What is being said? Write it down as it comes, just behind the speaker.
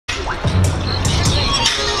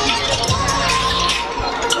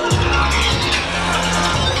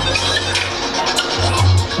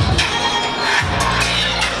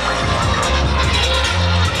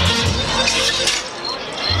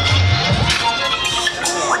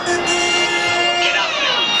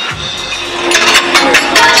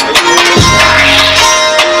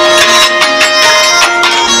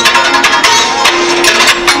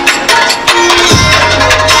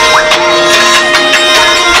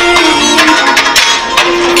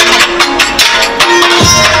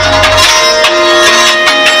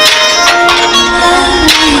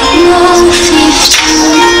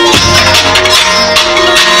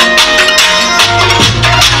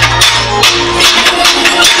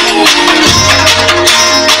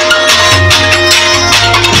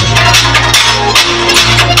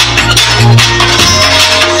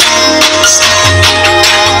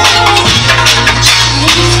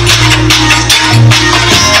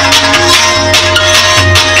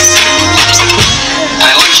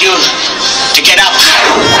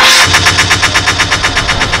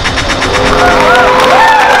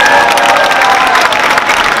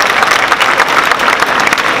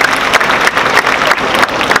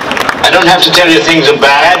I don't have to tell you things are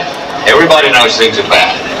bad. Everybody knows things are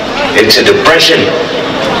bad. It's a depression.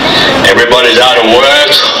 Everybody's out of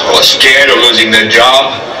work or scared of losing their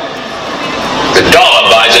job. The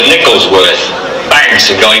dollar buys a nickel's worth.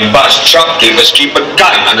 Banks are going bust. Shopkeepers keep a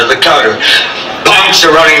gun under the counter. Punks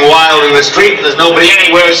are running wild in the street. There's nobody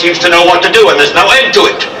anywhere who seems to know what to do, and there's no end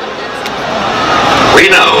to it.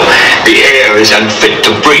 We know the air is unfit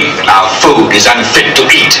to breathe, and our food is unfit to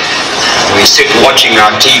eat. We sit watching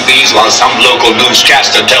our TVs while some local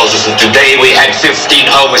newscaster tells us that today we had 15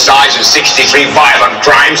 homicides and 63 violent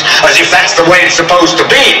crimes, as if that's the way it's supposed to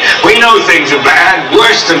be. We know things are bad,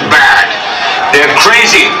 worse than bad. They're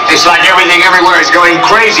crazy. It's like everything everywhere is going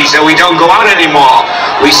crazy, so we don't go out anymore.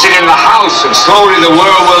 We sit in the house, and slowly the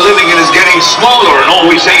world we're living in is getting smaller, and all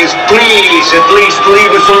we say is, please, at least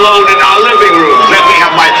leave us alone in our living rooms. Let me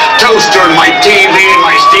have my toaster and my TV and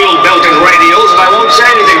my steel-belted radios, and I won't say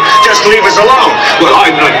anything. Just leave us alone. Well,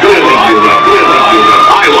 I'm not going to leave you alone.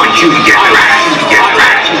 I want you to get back.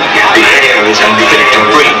 The air is unfit to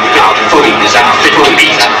breathe. Our food is unfit to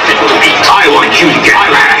eat. I want you to get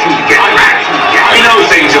back. We know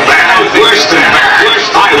things are bad, worse than bad.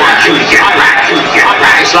 I want you to get back.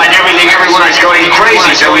 It's like everything everywhere is going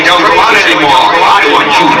crazy, so we don't go out anymore. I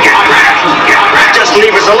want you to get back. Just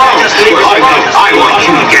leave us alone. I want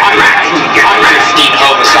you to get back. 15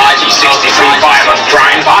 homicides and 63 violent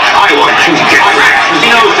crimes. I want you to get back.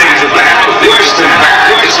 We know things are bad, worse than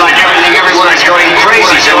bad. It's like everything everywhere is going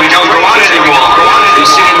crazy, so we don't go out anymore. We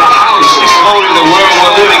sit in the house, and slowly the world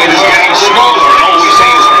we're living in is getting smaller, and all we say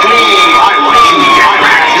is, please, I want you to get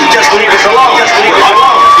back. Just leave us alone. Just leave us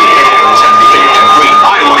alone. The air is unfit to breathe.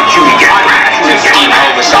 I want you to get back. 15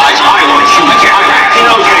 homicides. I want you to get back. You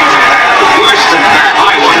know things are bad, worse than bad.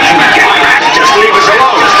 I want you to get back. Just leave us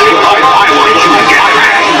alone. I want you to get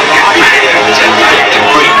back. The air is unfit to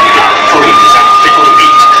breathe. Our food is unfit to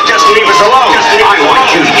eat. Just leave us alone. I want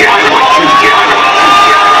you to get back. I want you to get back.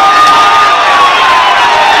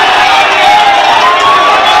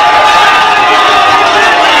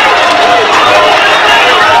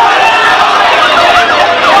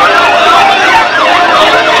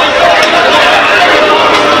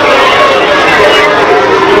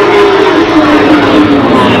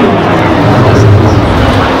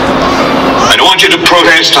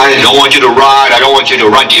 Protest. I don't want you to ride. I don't want you to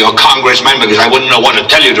write to your congressman because I wouldn't know what to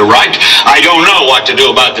tell you to write. I don't know what to do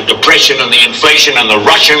about the depression and the inflation and the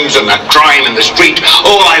Russians and the crime in the street.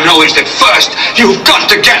 All I know is that first, you've got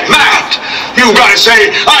to get mad. You've got to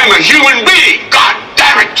say, I'm a human being. God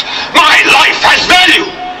damn it. My life has value.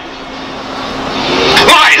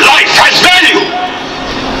 My life has value.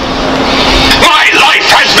 My life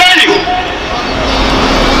has value.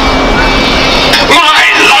 My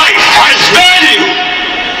life has value.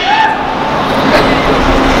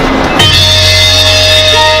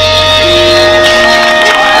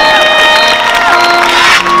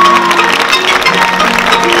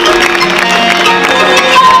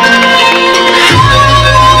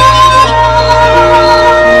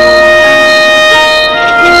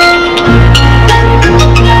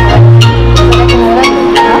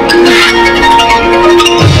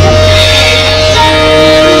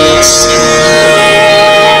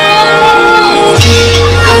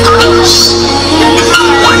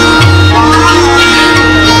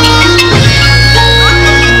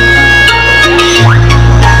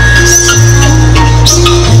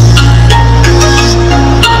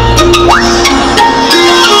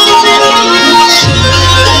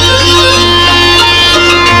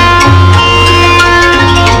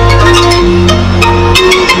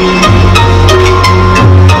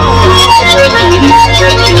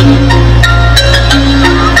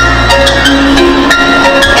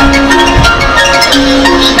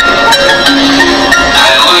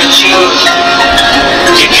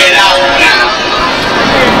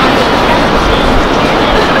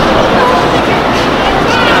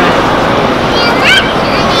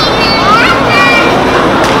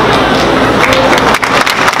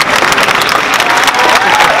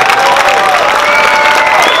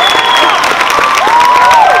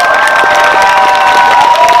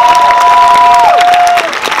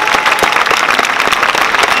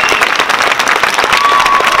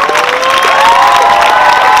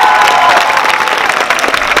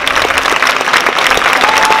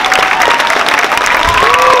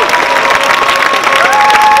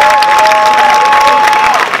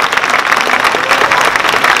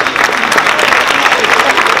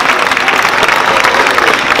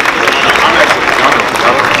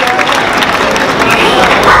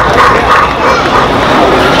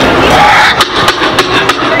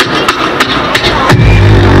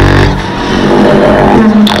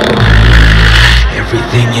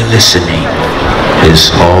 you're listening is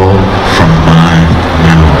all from my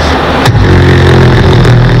mouth.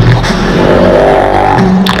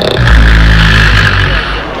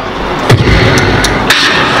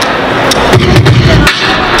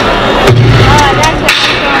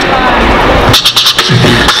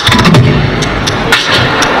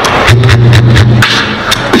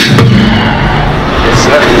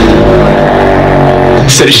 I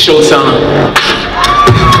said it's showtime.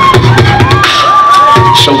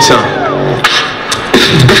 Showtime.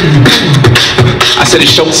 I said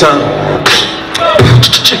it's showtime.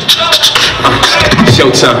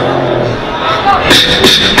 Showtime.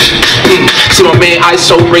 See my man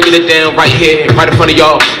ISO breaking it down right here, right in front of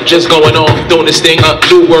y'all. Just going on, doing this thing up.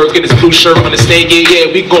 New work in his blue shirt, understand?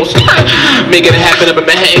 Yeah, we gon' making it happen up in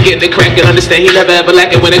Manhattan, getting it crackin'. Understand? He never ever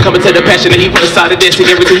lacking when it comes to the passion that he put aside of dancing.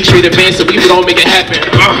 Everything he straight advance, so we gon' make it happen.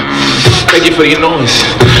 Thank you for your noise.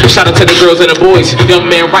 Shout out to the girls and the boys. Young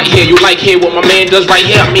man right here, you like here what my man does right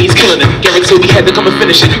here. I mean he's killing it. Guarantee we had to come and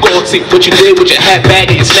finish it. You gon' see what you did with your hat bag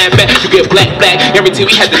and your snapback. You get black. Guarantee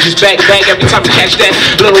we had to just back every time we catch that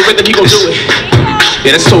little rhythm. He gon' do it.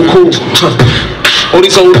 Yeah, that's so cool. All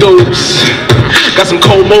these old dudes got some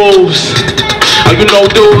cold moves. Oh, you know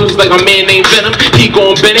dudes like my man named Venom. He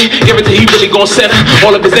gon' bend it. Guarantee he really gon' center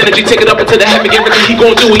all of his energy, take it up into the heaven. Guarantee he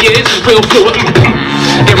gon' do it. Yeah, it's real fluid.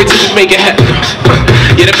 Guarantee we make it happen.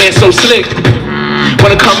 Yeah, that man's so slick.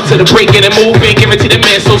 When it comes to the breaking and moving, guarantee that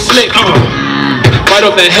man's so slick. Right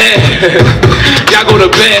off the head. Y'all go to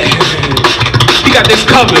bed. He got this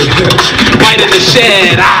covered. Right in the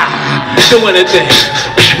shed. Doing a thing.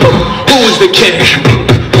 Who is the king?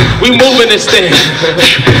 We moving this thing.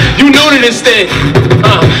 You new to this thing.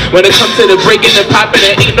 When it comes to the breaking and popping,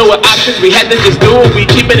 there ain't no options. We had to just do it. We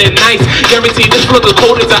keeping it nice. Guarantee this floor is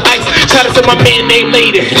cold as the ice. Shout out to my man named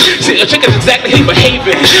Lady. Check out exactly how he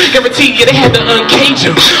behaving. Guarantee, yeah, they had to uncage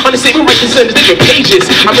him. Understand, we write this in the different pages.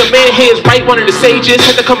 I'm the man here, is right, one of the sages.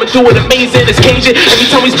 Had to come and do it amazing. It's caging.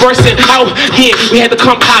 Every time he's bursting out, yeah, we had to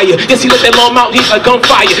come higher. Yes, he let that long mouth, he's like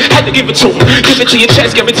gunfire. Had to give it to him. Give it to your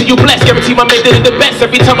chest. Guarantee you blessed. Guarantee my man did it the best.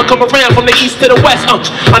 Every time I come around from the east to the west,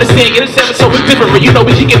 understand, yeah, this episode different. You know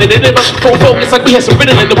we kicking it in it, full focus like we had some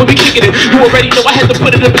rhythm in it. When we kicking it, you already know I had to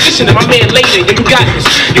put it in position. And my man laid it, yeah, you got this.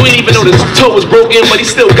 You ain't even know this toe was broken, but he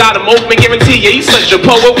still got him open. Guarantee, yeah, he's such a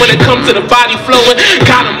poet when it comes to the body flowing.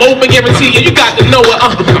 Got him open, guarantee, yeah, you got to know it.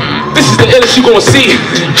 This is the illest you gonna see.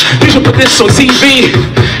 You should put this on TV.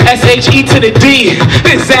 S-H-E to the D.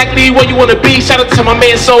 Exactly where you wanna be. Shout out to my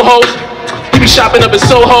man Soho. He be shopping up in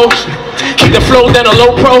Soho. Keep the flow down a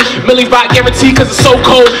low pro. Millie Bot guarantee cause it's so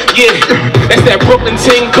cold. Yeah, that's that Brooklyn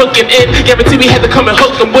ting cooking in. Guarantee we had to come and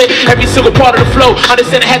hook them with every single part of the flow.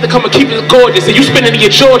 Understand I had to come and keep it gorgeous. And you spinning in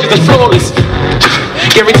your Georgia, it's flawless.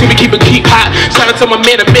 Guarantee we keep hot. Shout out to my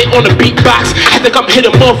man Amit on the beatbox. Had to come hit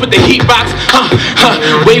him off with the heat box.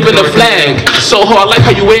 Waving the flag. So hard, I like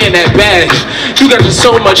how you wearing that bag. You got just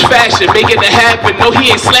so much fashion, making it happen. No,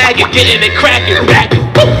 he ain't slagging, getting it cracking back.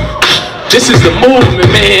 This is the movement,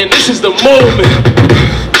 man. This is the movement.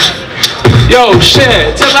 Yo,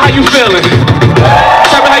 Shed, tell me how you feeling.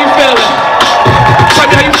 Tell me how you feeling. Tell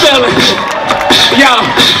me how you feeling. Yo,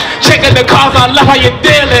 checking the cars, I love how you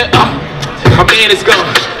dealing. My man is gone.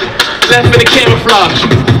 Left in the camouflage.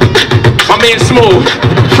 My man Smooth.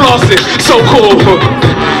 Flossing, so cool.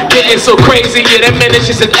 Getting so crazy, yeah, that man is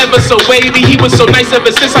just as ever so wavy. He was so nice ever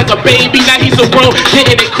since like a baby. Now he's a grown,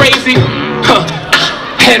 getting it crazy.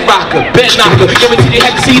 Head rocker, bed knocker. Guarantee they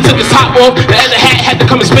had to see he took his top off. The other hat had to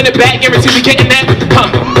come and spin it back. Guarantee we getting that.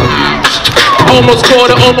 Almost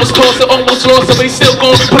caught it, almost tossed it, almost lost it, but he still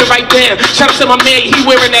gonna put it right down. Shout out to my man, he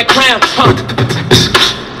wearing that crown.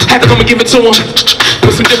 Had to come and give it to him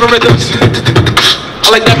with some different rhythms.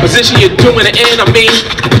 I like that position you're doing it in. I mean,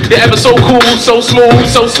 you're ever so cool, so smooth,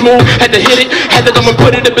 so smooth. Had to hit it, had to come and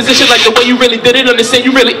put it in position like the way you really did it. Understand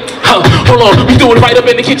you really, hold on, we do it right up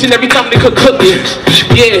in the kitchen every time they cook it.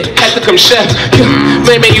 Yeah, had to come chef.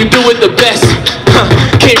 Man, you do it the best.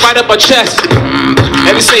 Came right up my chest.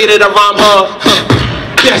 Every say that I rhyme hard.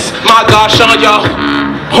 Yes, my gosh, Sean, y'all.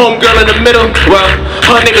 Homegirl in the middle, well,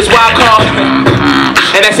 her name is Wildcard.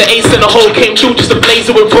 And that's an ace in the hole, came true just to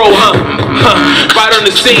blaze it with bro, right on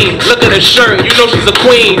the scene, look at her shirt, you know she's a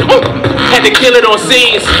queen. Had to kill it on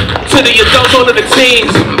scenes, to the adults, all of the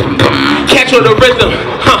teens. Catch on the rhythm,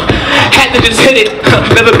 had to just hit it,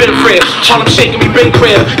 never been afraid. All I'm shaking, we been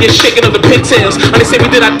crib, yeah, shaking up the pigtails. And they say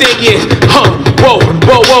we did our thing, yeah, whoa,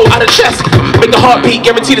 out of chest. Make the heartbeat,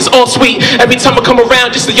 guaranteed it's all sweet. Every time I come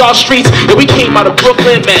around, just to y'all streets. And we came out of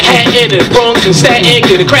Brooklyn, Manhattan, and Bronx, and Staten,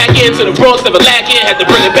 get a crack into the Bronx, never lacking. Had to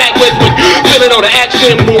bring it back with me, feeling all the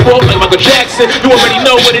action, moonwalk like Michael Jackson. You already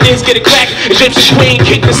know what it is, get it cracked. It's Gypsy queen,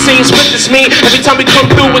 kick the scene, split this mean. Every time we come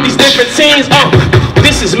through with these different scenes,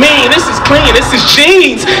 this is mean, this is clean, this is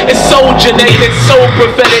jeans. It's so genetic, it's so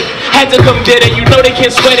prophetic. Had to come get it, you know they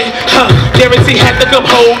can't sweat it. Guarantee had to come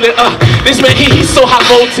hold it. This man, he's so high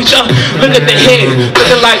voltage. Look at the head,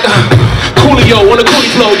 looking like Coolio on a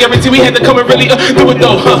coolie flow. Guarantee we had to come and really do it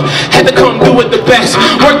though. Had to come do it the best.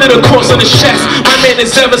 Worked it across on his chest. My man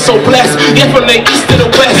is ever so blessed. Yeah, from the east to the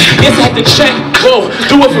west. Yes, I had to check. Whoa,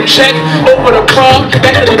 do it from check over to Prague,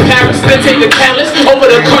 back to the Paris, then take the talents over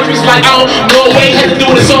the countries like Norway. Had to do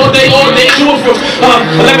this all day, do it from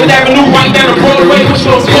 11th Avenue right down to Broadway, which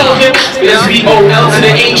was called him SVOL to the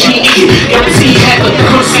AGE. Guarantee had to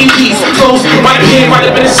come see these close right here, right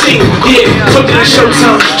up in the scene. Yeah, took it to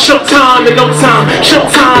Showtime, Showtime in no time,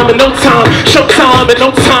 Showtime in no time, Showtime in no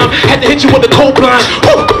time. Had to hit you with the cold blind.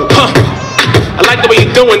 I like the way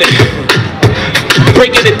you're doing it,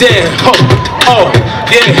 breaking it down.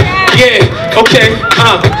 Yeah, okay.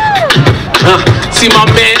 See my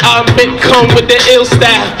man Ahmed come with the ill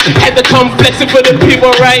style. Had to come flexing for the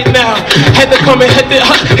people right now. Had to come and hit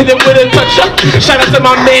them with a touch up. Shout out to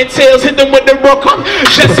my man Tails, hit them with the rock up.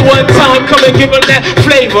 Just one time, come and give them that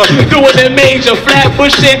flavor. Doing the major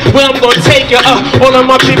Flatbush there, where I'm gonna take you. All of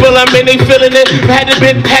my people, I mean they feeling it. Had to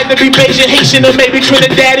be Bayesian, Haitian, or maybe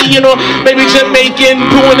Trinidadian, you know, maybe Jamaican,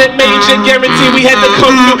 doing it major. Guarantee we had to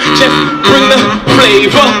come through. Just bring the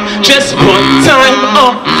flavor. Just one time,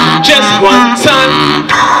 just one time.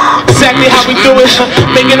 Exactly how we do it,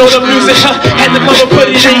 making all the music. Had to come and put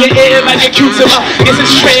it in your ear like a Q-tip. Yes,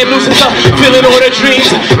 it's translucent, feeling all the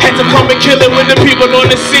dreams. Had to come and kill it with the people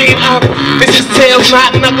on the scene. This is Tails,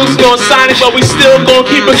 not Knuckles, gonna sign it, but we still gonna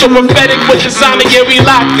keep it so prophetic with the sound. Yeah, we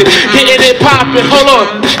locked it, getting it popping. Hold on,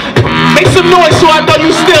 make some noise so I know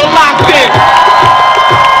you still locked in.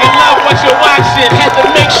 You love what you're watching. Had to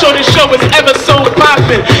make sure the show is ever so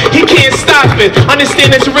popping. He can't stop it.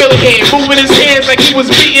 Understand it's real hand. Moving his hands like he was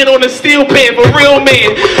beating on a steel pan for real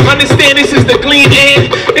man. Understand this is the clean end.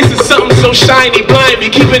 This is something so shiny, blind me,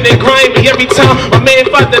 keeping it grimy. Every time my man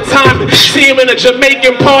find the time, see him in a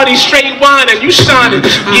Jamaican party, straight whining. You shining,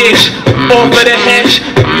 yeah, off of the head.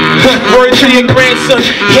 Word to your grandson,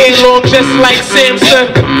 hair long just like Samson.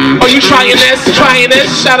 Are you trying this? Trying this?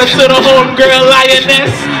 Shout out to the homegirl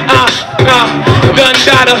lioness.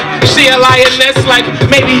 Dundada, she a lioness like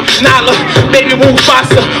maybe Nala, maybe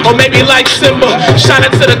Mufasa, or maybe like Simba. Shout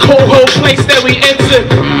out to the cold place that we enter.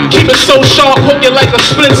 Keep it so sharp, hook it like a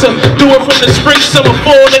splinter. Do it from the spring, summer,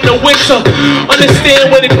 fall, and the winter.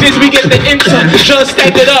 Understand what it is, we get the enter. Just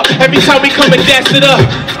stack it up, every time we come and gas it up.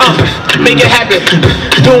 Make it happen,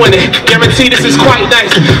 doing it. Guarantee this is quite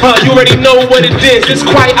nice. You already know what it is, it's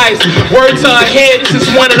quite ice. Word to our head, this is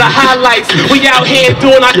one of the highlights. We out here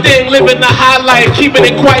doing our thing, living the high life, keeping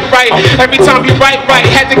it quite right. Every time you write right,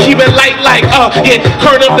 had to keep it light like, yeah,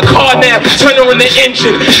 turn up the car now, turn on the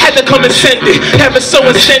engine. Had to come and send it, have it so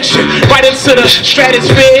ascension, right into the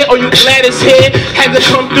stratosphere. Are you glad it's here? Had to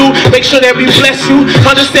come through, make sure that we bless you.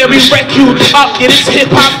 Understand we wreck you up, yeah, this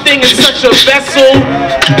hip hop thing is such a vessel.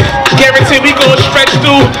 Guarantee we gon' stretch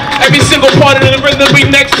through every single part of the rhythm we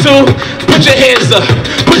next to. Put your hands up,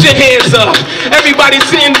 put your hands up. Everybody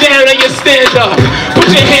sitting down and you stand up. Put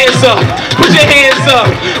your hands up, put your hands up.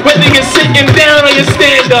 Whether you're sitting down or you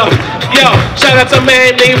stand up. Yo, shout out to a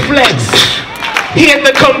man named Flex. He had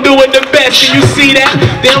to come doing the best, and you see that?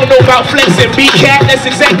 They don't know about Flex and B-Cat, that's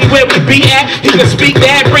exactly where we be at. He can speak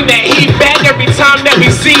that, bring that heat back every time that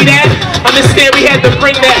we see that. Understand we had to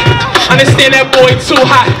bring that. Understand that boy too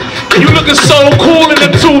hot. And you looking so cool in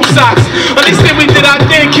them tube socks. Understand we did our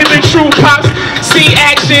thing, giving true pops. See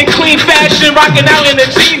action, clean fashion, rocking out in a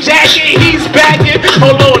jean jacket. He's backing,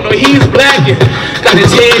 hold on, no, he's blacking. Got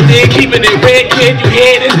his head there, keeping it red, kid, you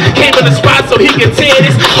hear this? Came in the spot so he can tear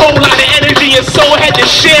this. Whole lot of energy and soul, had to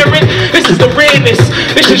share it. This is the realness,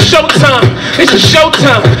 this is showtime. This is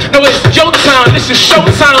showtime, no it's your time. This is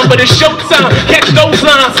showtime, but it's showtime. Catch those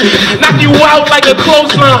lines, knock you out like a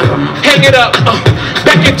clothesline. Hang it up,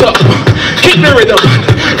 back it up, keep the rhythm.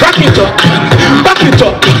 Rock it up, rock it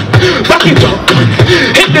up, rock it up.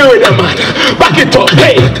 Hit the rhythm, man. Rock it up,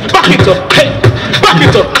 hey, rock it up, hey, rock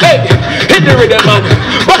it up, hey. Hit the rhythm, man.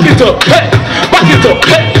 Rock it up, hey, rock it up,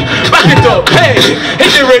 hey, rock it up, hey.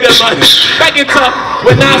 Hit the rhythm, man. Back it up.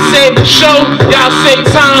 When I say show, y'all say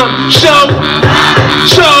time. Show,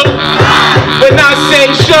 show. When I say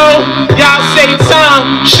show, y'all say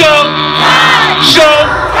time. Show, show.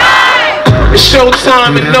 It's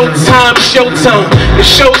showtime and no time, it's showtime.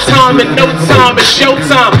 It's showtime and no time, it's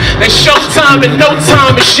showtime. It's showtime and no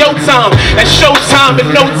time, it's showtime. It's showtime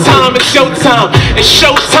and no time, it's showtime. It's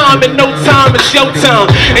showtime and no time, it's showtime.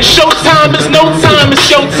 It's showtime is no time, it's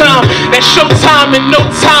showtime. That's showtime and no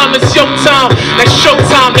time, it's showtime. That's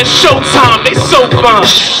showtime, that's showtime, they so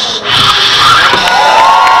fine.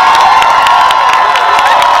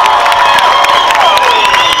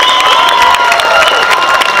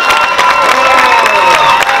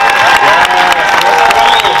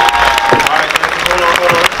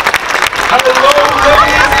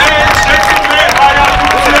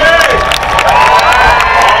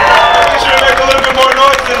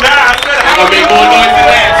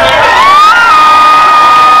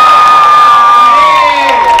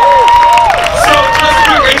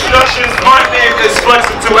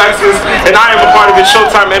 And I am a part of it,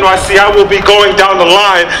 Showtime NYC. I will be going down the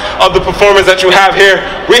line of the performers that you have here.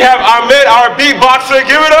 We have Ahmed, our beatboxer.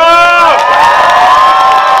 Give it up!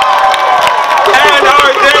 And our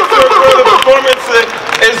dancer for the performance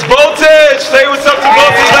is Voltage. Say what's up.